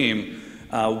into a regime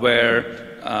where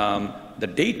the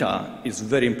data is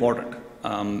very important.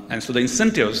 And so the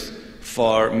incentives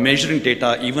for measuring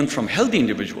data, even from healthy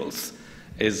individuals,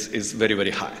 is very,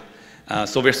 very high.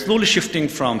 So we're slowly shifting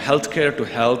from healthcare to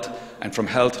health and from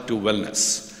health to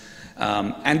wellness.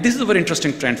 And this is a very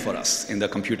interesting trend for us in the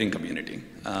computing community,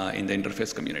 in the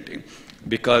interface community,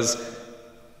 because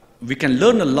we can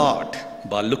learn a lot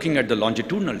by looking at the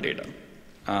longitudinal data.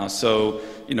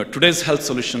 Today's health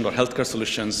solutions or healthcare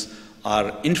solutions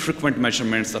are infrequent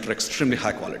measurements that are extremely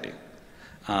high quality.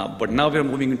 But now we're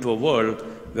moving into a world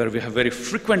where we have very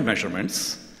frequent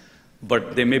measurements,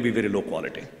 but they may be very low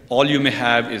quality. All you may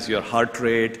have is your heart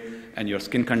rate and your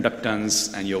skin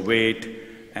conductance and your weight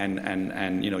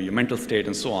and your mental state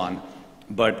and so on.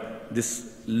 But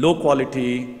this low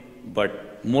quality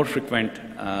but more frequent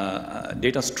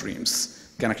data streams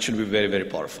can actually be very, very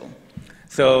powerful.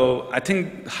 So I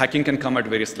think hacking can come at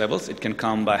various levels. It can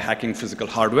come by hacking physical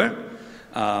hardware,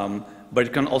 but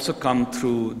it can also come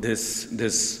through this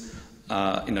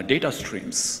data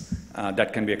streams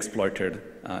that can be exploited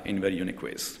in very unique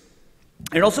ways.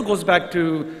 It also goes back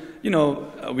to,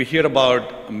 we hear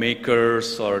about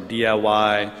makers or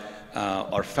DIY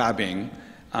or fabbing,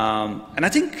 and I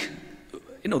think,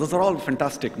 those are all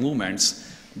fantastic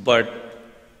movements, but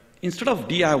instead of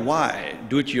DIY,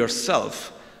 do it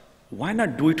yourself, why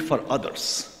not do it for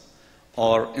others?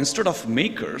 Or instead of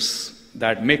makers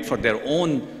that make for their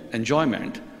own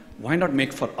enjoyment, why not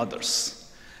make for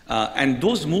others? And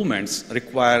those movements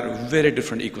require very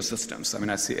different ecosystems. I mean,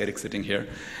 I see Eric sitting here,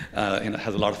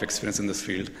 has a lot of experience in this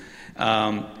field.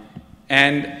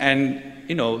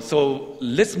 So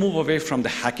let's move away from the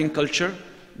hacking culture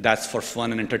that's for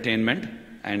fun and entertainment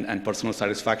and personal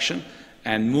satisfaction,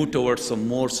 and move towards a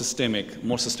more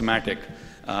systematic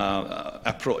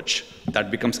approach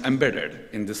that becomes embedded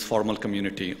in this formal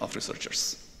community of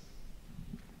researchers.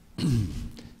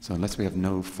 So unless we have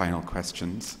no final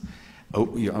questions,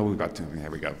 we've got two. There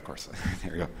we go, of course.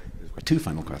 There we go. We've got two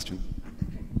final questions.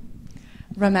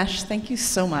 Ramesh, thank you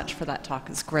so much for that talk.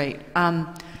 It's great.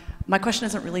 My question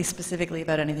isn't really specifically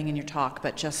about anything in your talk,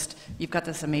 but just you've got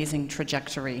this amazing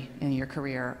trajectory in your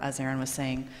career, as Aaron was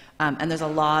saying, and there's a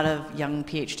lot of young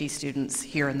PhD students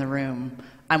here in the room.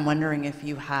 I'm wondering if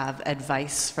you have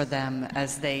advice for them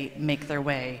as they make their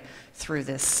way through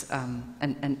this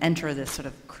and enter this sort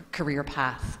of career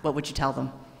path. What would you tell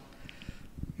them?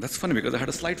 That's funny because I had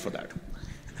a slide for that.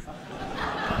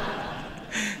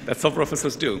 That's how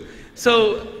professors do.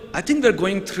 So I think we're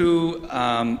going through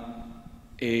a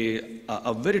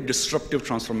very disruptive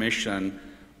transformation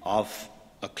of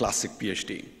a classic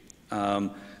PhD.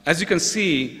 As you can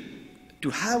see, to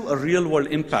have a real-world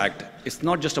impact, it's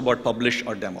not just about publish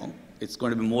or demo. It's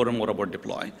going to be more and more about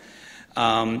deploy.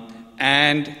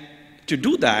 And to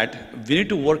do that, we need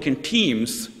to work in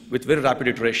teams with very rapid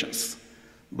iterations.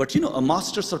 But a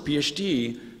master's or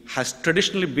PhD has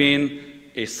traditionally been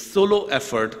a solo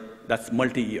effort that's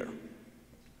multi-year.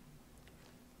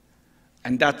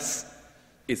 And that's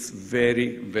is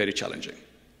very, very challenging.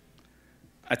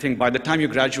 I think by the time you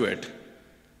graduate,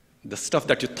 the stuff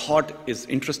that you thought is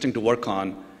interesting to work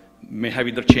on may have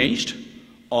either changed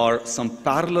or some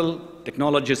parallel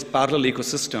technologies, parallel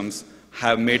ecosystems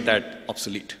have made that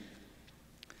obsolete.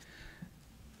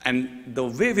 And the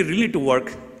way we really need to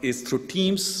work is through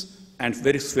teams and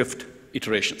very swift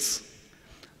iterations.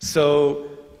 So,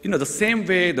 the same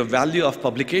way the value of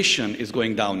publication is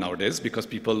going down nowadays because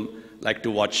people like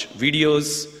to watch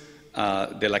videos,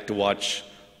 they like to watch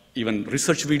even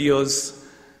research videos.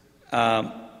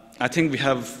 I think we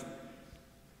have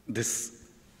this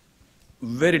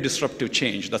very disruptive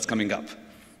change that's coming up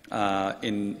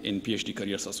in PhD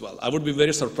careers as well. I would be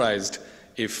very surprised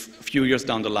if a few years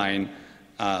down the line,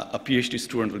 a PhD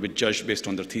student will be judged based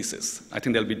on their thesis. I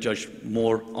think they'll be judged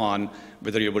more on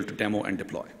whether you're able to demo and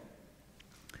deploy.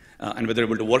 And whether you're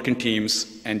able to work in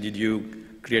teams, and did you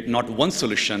create not one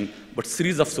solution, but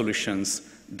series of solutions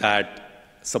that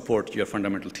support your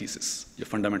fundamental thesis, your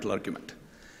fundamental argument.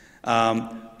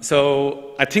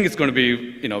 So I think it's going to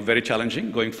be very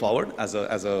challenging going forward as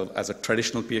a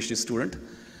traditional PhD student.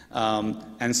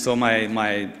 And so I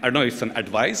don't know if it's an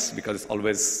advice, because it's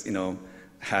always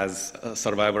has a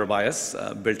survivor bias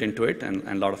built into it and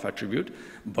a lot of attribute.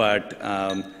 But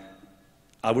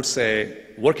I would say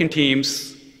work in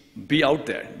teams, be out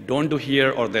there. Don't do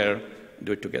here or there,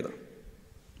 do it together.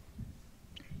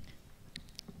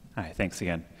 Hi, thanks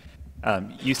again.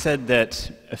 You said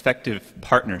that effective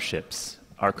partnerships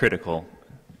are critical.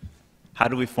 How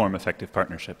do we form effective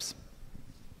partnerships?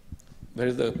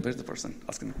 Where's the person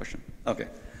asking the question? Okay.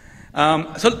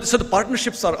 So the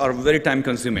partnerships are very time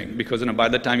consuming because by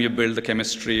the time you build the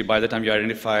chemistry, by the time you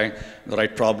identify the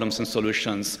right problems and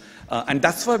solutions, and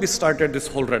that's why we started this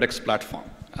whole REDX platform,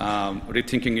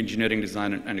 Rethinking Engineering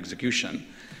Design and Execution,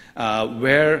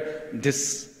 where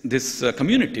this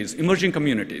communities, emerging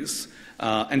communities,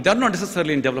 and they're not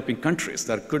necessarily in developing countries,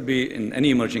 that could be in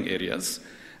any emerging areas,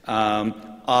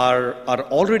 are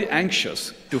already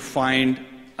anxious to find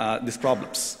these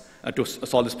problems, to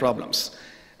solve these problems.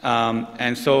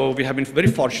 And so we have been very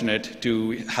fortunate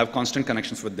to have constant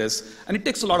connections with this. And it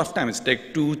takes a lot of time. It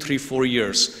takes 2, 3, 4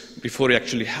 years before you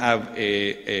actually have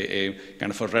a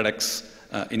kind of a REDX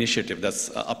initiative that's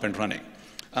up and running.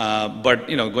 But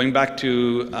going back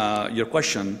to your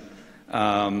question,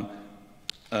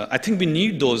 I think we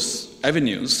need those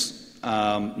avenues,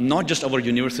 not just our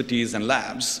universities and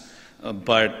labs,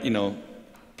 but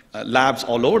labs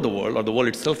all over the world, or the world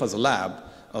itself as a lab,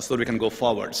 so that we can go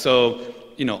forward. So,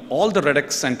 all the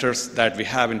REDX centers that we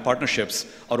have in partnerships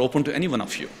are open to any one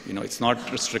of you. It's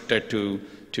not restricted to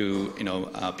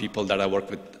people that I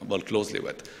work closely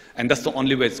with, and that's the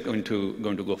only way it's going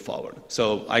to go forward.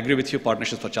 So I agree with you.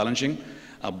 Partnerships are challenging,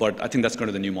 but I think that's going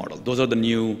to be the new model. Those are the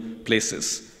new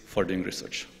places for doing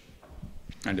research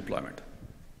and deployment.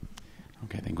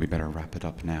 Okay, I think we better wrap it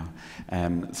up now.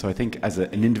 So I think as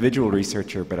an individual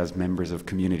researcher, but as members of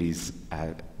communities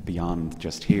beyond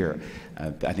just here,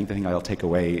 I think the thing I'll take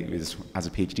away is, as a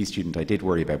PhD student, I did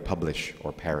worry about publish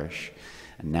or perish.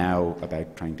 And now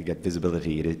about trying to get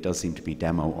visibility, it does seem to be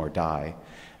demo or die.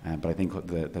 But I think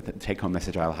the take-home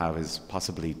message I'll have is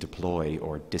possibly deploy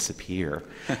or disappear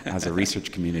as a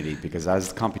research community, because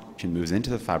as computation moves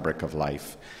into the fabric of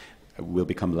life, we'll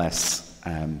become less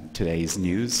today's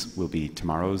news, will be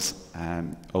tomorrow's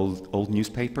old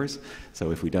newspapers.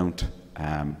 So if we don't,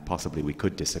 possibly we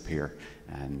could disappear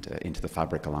and into the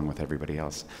fabric along with everybody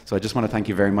else. So I just want to thank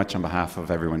you very much on behalf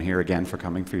of everyone here again for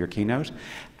coming for your keynote.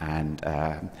 And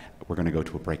we're going to go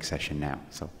to a break session now.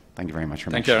 So thank you very much,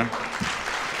 Ramesh. Thank you.